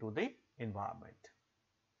glucose into the environment.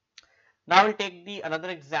 Now, we will take another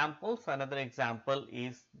example. So, another example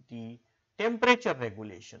is the temperature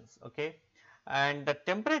regulations. Okay, and the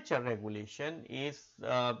temperature regulation is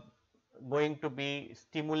going to be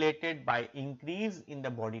stimulated by increase in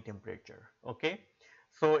the body temperature. Okay,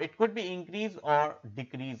 so it could be increase or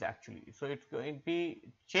decrease actually. So, it's going to be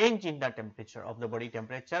change in the temperature of the body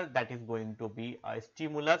temperature, that is going to be a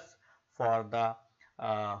stimulus for the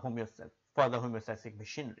homeostatic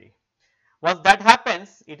machinery. Once that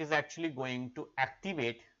happens, it is actually going to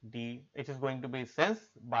activate it is going to be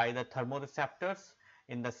sensed by the thermoreceptors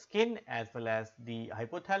in the skin as well as the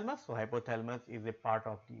hypothalamus. So, hypothalamus is a part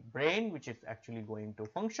of the brain which is actually going to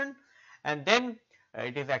function, and then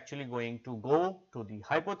it is actually going to go to the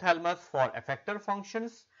hypothalamus for effector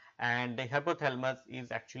functions, and the hypothalamus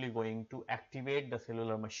is actually going to activate the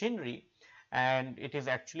cellular machinery, and it is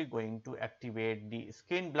actually going to activate the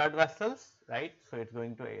skin blood vessels, right. So, it is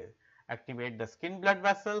going to activate the skin blood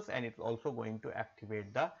vessels, and it is also going to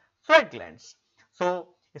activate the sweat glands. So,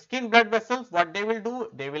 skin blood vessels, what they will do,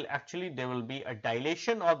 they will actually, there will be a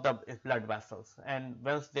dilation of the blood vessels, and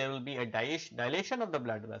once there will be a dilation of the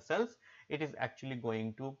blood vessels, it is actually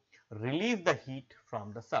going to release the heat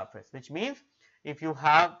from the surface, which means if you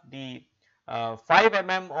have the 5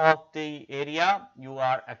 mm of the area, you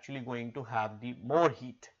are actually going to have the more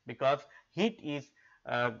heat, because heat is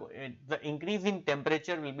the increase in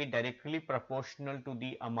temperature will be directly proportional to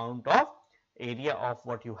the amount of area of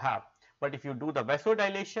what you have. But if you do the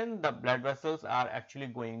vasodilation, the blood vessels are actually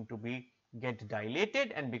going to be get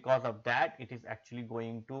dilated, and because of that it is actually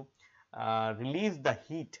going to release the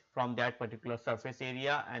heat from that particular surface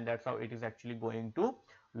area, and that is how it is actually going to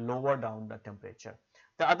lower down the temperature.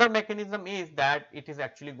 The other mechanism is that it is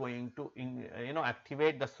actually going to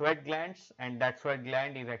activate the sweat glands, and that sweat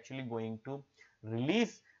gland is actually going to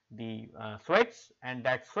release the sweats, and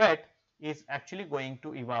that sweat is actually going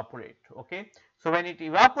to evaporate. Okay. So, when it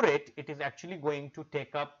evaporates, it is actually going to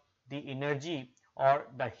take up the energy or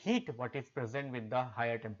the heat what is present with the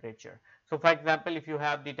higher temperature. So, for example, if you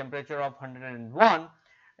have the temperature of 101,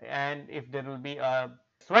 and if there will be a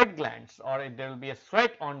sweat glands, or if there will be a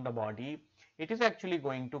sweat on the body, it is actually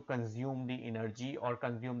going to consume the energy or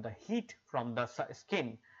consume the heat from the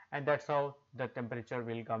skin, and that is how the temperature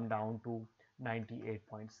will come down to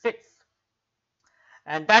 98.6,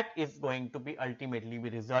 and that is going to be ultimately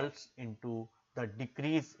results into the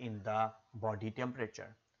decrease in the body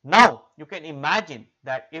temperature. Now, you can imagine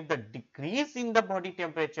that if the decrease in the body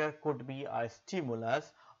temperature could be a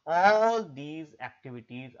stimulus, all these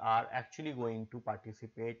activities are actually going to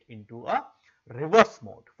participate into a reverse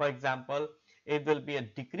mode. For example, it will be a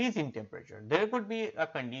decrease in temperature. There could be a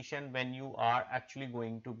condition when you are actually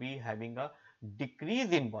going to be having a decrease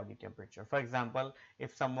in body temperature. For example,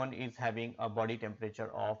 if someone is having a body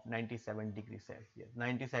temperature of 97 degrees Celsius,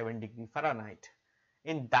 97 degree Fahrenheit,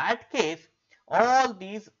 in that case, all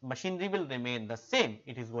these machinery will remain the same.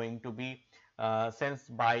 It is going to be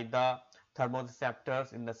sensed by the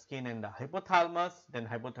thermoreceptors in the skin and the hypothalamus. Then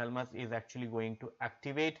hypothalamus is actually going to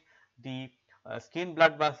activate the skin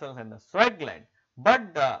blood vessels and the sweat gland,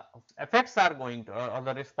 but the effects are going to, or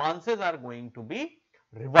the responses are going to be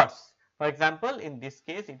reverse. For example, in this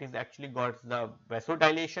case, it is actually got the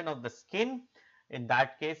vasodilation of the skin. In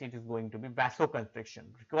that case, it is going to be vasoconstriction,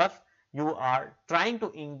 because you are trying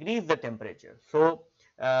to increase the temperature. So,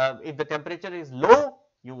 if the temperature is low,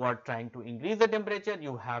 you are trying to increase the temperature,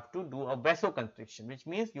 you have to do a vasoconstriction, which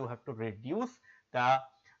means you have to reduce the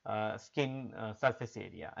skin surface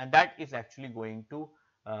area, and that is actually going to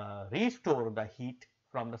restore the heat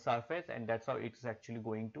from the surface, and that is how it is actually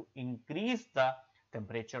going to increase the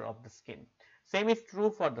temperature of the skin. Same is true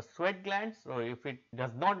for the sweat glands. So, if it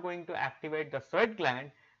does not going to activate the sweat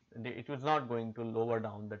gland, it is not going to lower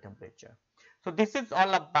down the temperature. So, this is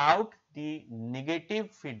all about the negative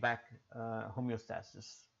feedback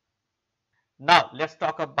homeostasis. Now, let us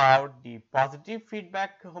talk about the positive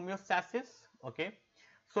feedback homeostasis. Okay.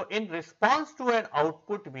 So, in response to an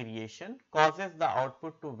output variation causes the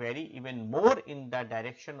output to vary even more in the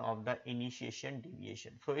direction of the initiation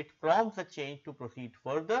deviation. So, it prompts the change to proceed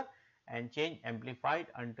further and change amplified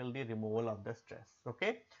until the removal of the stress.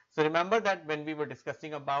 Okay. So, remember that when we were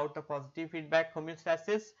discussing about the positive feedback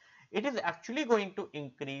homeostasis, it is actually going to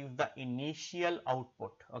increase the initial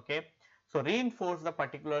output. Okay. So, reinforce the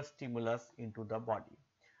particular stimulus into the body.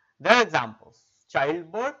 There are examples: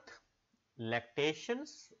 childbirth,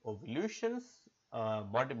 lactations, ovulations,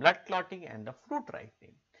 blood clotting, and the fruit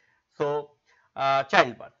ripening. So,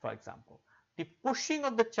 childbirth, for example, the pushing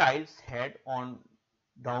of the child's head on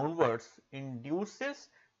downwards induces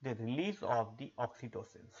the release of the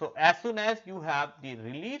oxytocin. So, as soon as you have the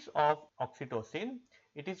release of oxytocin,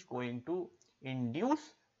 it is going to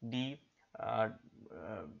induce the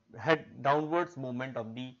head downwards movement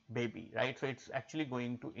of the baby, right. So, it is actually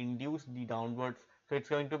going to induce the downwards. So, it is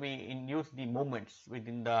going to be induce the movements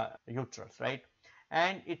within the uterus, right,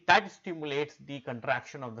 and that stimulates the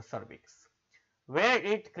contraction of the cervix, where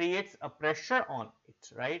it creates a pressure on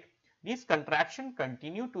it, right. These contractions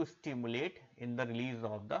continue to stimulate in the release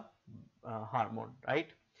of the hormone, right.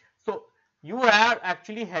 So, you are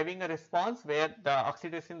actually having a response where the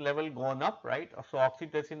oxytocin level gone up, right. So,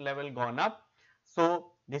 oxytocin level gone up.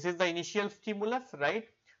 So, this is the initial stimulus, right.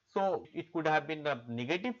 So, it could have been the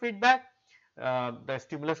negative feedback, the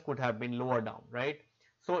stimulus could have been lower down, right.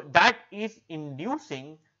 So that is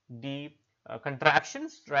inducing the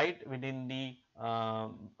contractions, right, within the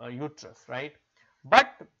uterus, right. But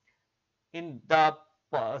in the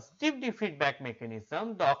positive feedback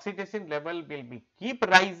mechanism, the oxytocin level will be keep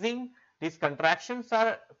rising. These contractions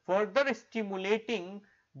are further stimulating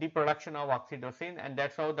the production of oxytocin, and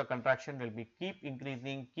that's how the contraction will be keep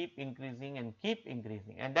increasing and keep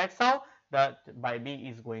increasing, and that's how the baby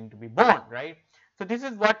is going to be born, right. So this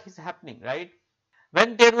is what is happening, right.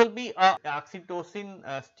 When there will be a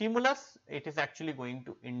oxytocin stimulus, it is actually going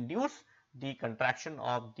to induce the contraction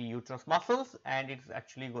of the uterus muscles, and it is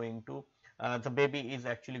actually going to the baby is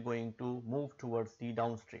actually going to move towards the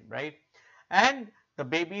downstream, right. And the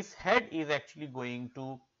baby's head is actually going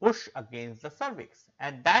to push against the cervix,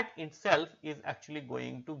 and that itself is actually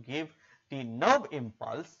going to give the nerve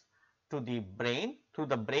impulse to the brain, through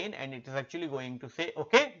the brain, and it is actually going to say,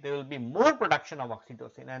 okay, there will be more production of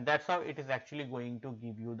oxytocin, and that's how it is actually going to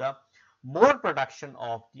give you the more production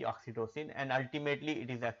of the oxytocin, and ultimately it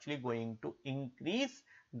is actually going to increase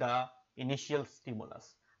the initial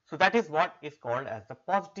stimulus. So that is what is called as the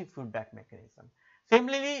positive feedback mechanism.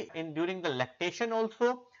 Similarly, in during the lactation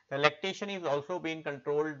also, the lactation is also being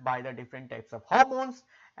controlled by the different types of hormones,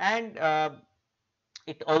 and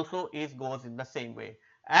it also is goes in the same way.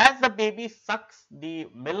 As the baby sucks the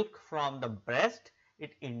milk from the breast,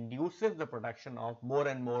 it induces the production of more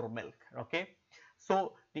and more milk, okay.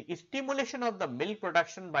 So the stimulation of the milk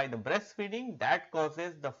production by the breastfeeding, that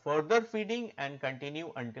causes the further feeding and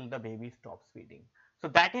continue until the baby stops feeding. So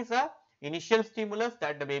that is a initial stimulus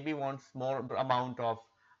that the baby wants more amount of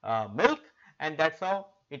milk, and that's how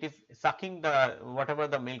it is sucking the whatever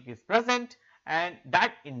the milk is present, and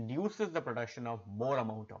that induces the production of more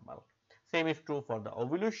amount of milk. Same is true for the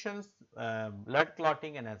ovulations, blood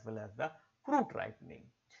clotting, and as well as the fruit ripening.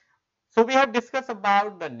 So we have discussed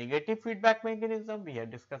about the negative feedback mechanism, we have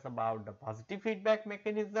discussed about the positive feedback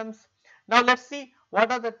mechanisms. Now let's see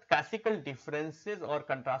what are the classical differences or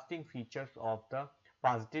contrasting features of the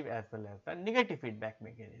positive as well as the negative feedback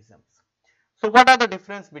mechanisms. So what are the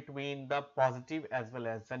difference between the positive as well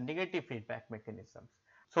as the negative feedback mechanisms?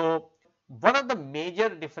 So one of the major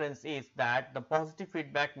difference is that the positive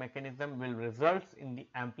feedback mechanism will result in the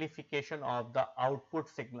amplification of the output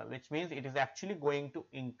signal, which means it is actually going to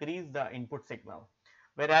increase the input signal,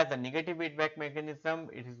 whereas the negative feedback mechanism,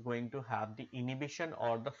 it is going to have the inhibition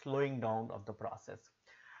or the slowing down of the process.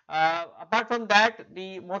 Apart from that,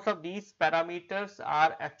 the most of these parameters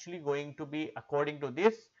are actually going to be according to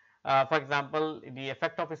this. For example, the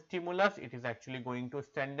effect of a stimulus, it is actually going to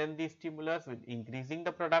strengthen the stimulus with increasing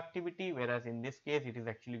the productivity, whereas in this case it is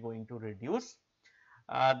actually going to reduce.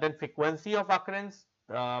 Then frequency of occurrence,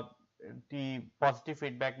 the positive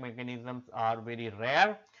feedback mechanisms are very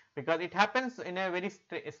rare because it happens in a very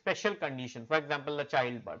special condition. For example, the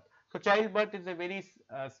childbirth. So childbirth is a very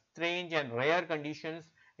strange and rare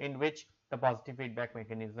conditions in which the positive feedback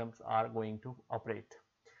mechanisms are going to operate.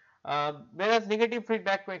 Whereas negative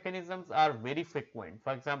feedback mechanisms are very frequent.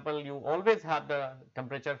 For example, you always have the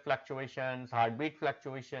temperature fluctuations, heartbeat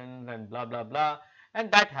fluctuations, and blah blah blah,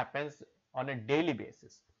 and that happens on a daily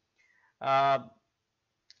basis. Uh,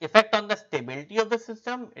 Effect on the stability of the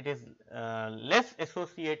system, it is less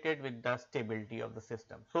associated with the stability of the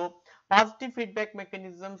system. So positive feedback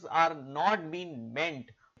mechanisms are not being meant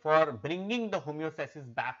for bringing the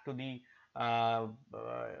homeostasis back to the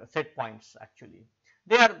set points. Actually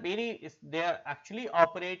they are actually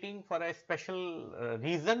operating for a special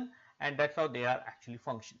reason, and that's how they are actually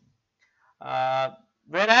functioning. uh,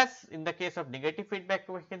 Whereas in the case of negative feedback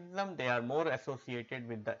mechanism, they are more associated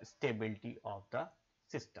with the stability of the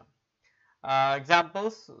system.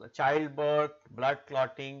 Examples: childbirth, blood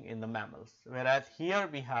clotting in the mammals, whereas here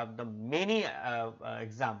we have the many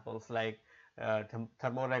examples like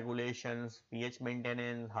thermoregulations, pH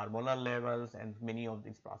maintenance, hormonal levels, and many of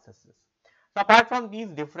these processes. So apart from these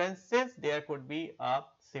differences, there could be a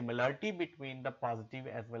similarity between the positive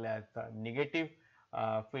as well as the negative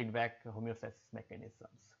feedback homeostasis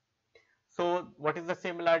mechanisms. So what is the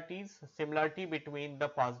similarities? Similarity between the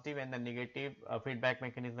positive and the negative feedback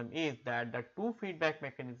mechanism is that the two feedback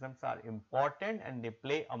mechanisms are important and they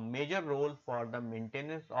play a major role for the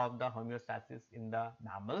maintenance of the homeostasis in the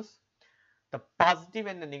mammals. The positive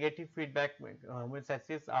and the negative feedback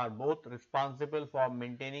homeostasis are both responsible for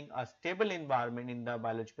maintaining a stable environment in the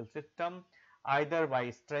biological system, either by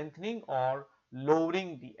strengthening or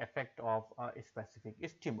lowering the effect of a specific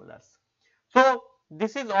stimulus. So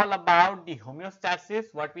this is all about the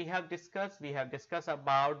homeostasis. What we have discussed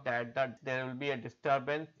about that there will be a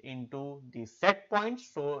disturbance into the set points.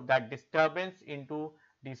 So that disturbance into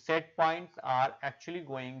the set points are actually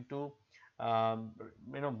going to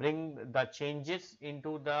bring the changes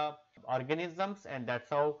into the organisms, and that's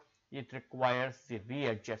how it requires the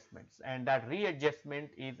readjustments, and that readjustment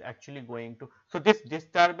is actually going to, so this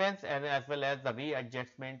disturbance and as well as the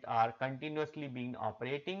readjustment are continuously being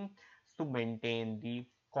operating to maintain the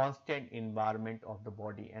constant environment of the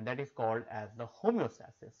body, and that is called as the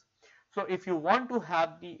homeostasis. So if you want to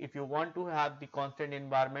have the constant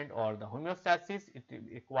environment or the homeostasis, it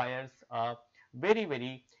requires a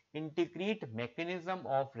very integrate mechanism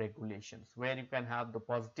of regulations, where you can have the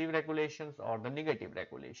positive regulations or the negative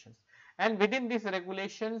regulations, and within these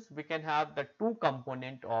regulations we can have the two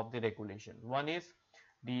component of the regulation. One is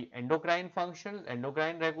the endocrine functions,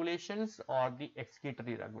 endocrine regulations, or the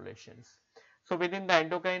excretory regulations. So within the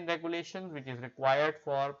endocrine regulations, which is required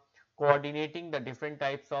for coordinating the different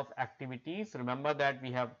types of activities, remember that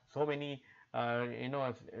we have so many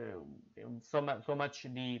so much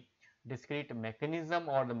the discrete mechanism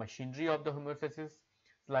or the machinery of the homeostasis,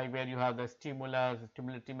 like where you have the stimulus,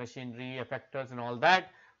 stimulatory machinery, effectors and all that,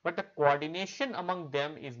 but the coordination among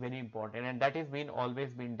them is very important, and that is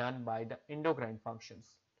always been done by the endocrine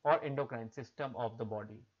functions or endocrine system of the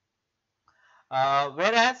body.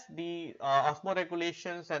 Whereas the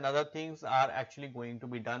osmoregulations and other things are actually going to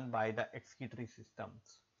be done by the excretory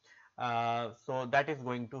systems. So that is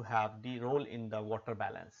going to have the role in the water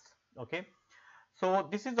balance. Okay. So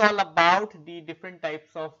this is all about the different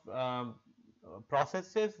types of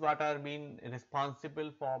processes what are being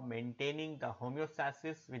responsible for maintaining the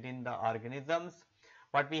homeostasis within the organisms.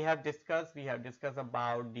 What we have discussed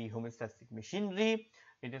about the homeostatic machinery,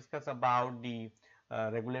 we discussed about the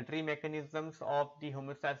regulatory mechanisms of the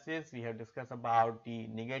homeostasis, we have discussed about the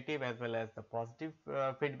negative as well as the positive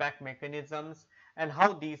feedback mechanisms, and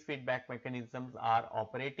how these feedback mechanisms are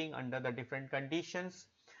operating under the different conditions.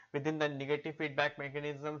 Within the negative feedback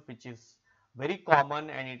mechanisms, which is very common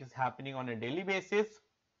and it is happening on a daily basis,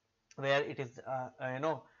 where it is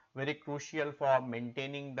very crucial for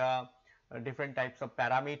maintaining the different types of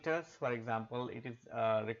parameters. For example, it is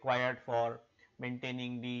required for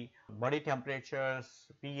maintaining the body temperatures,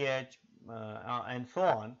 pH, and so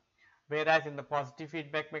on. Whereas in the positive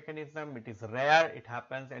feedback mechanism, it is rare, it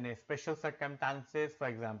happens in a special circumstances, for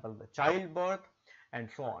example, the childbirth and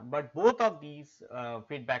so on. But both of these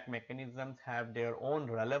feedback mechanisms have their own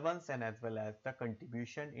relevance and as well as the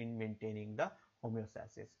contribution in maintaining the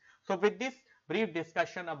homeostasis. So with this brief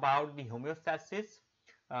discussion about the homeostasis,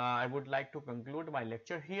 I would like to conclude my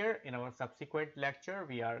lecture here. In our subsequent lecture,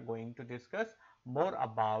 we are going to discuss more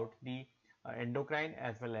about the endocrine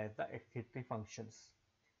as well as the excretory functions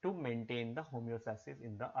to maintain the homeostasis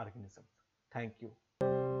in the organism. Thank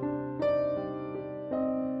you.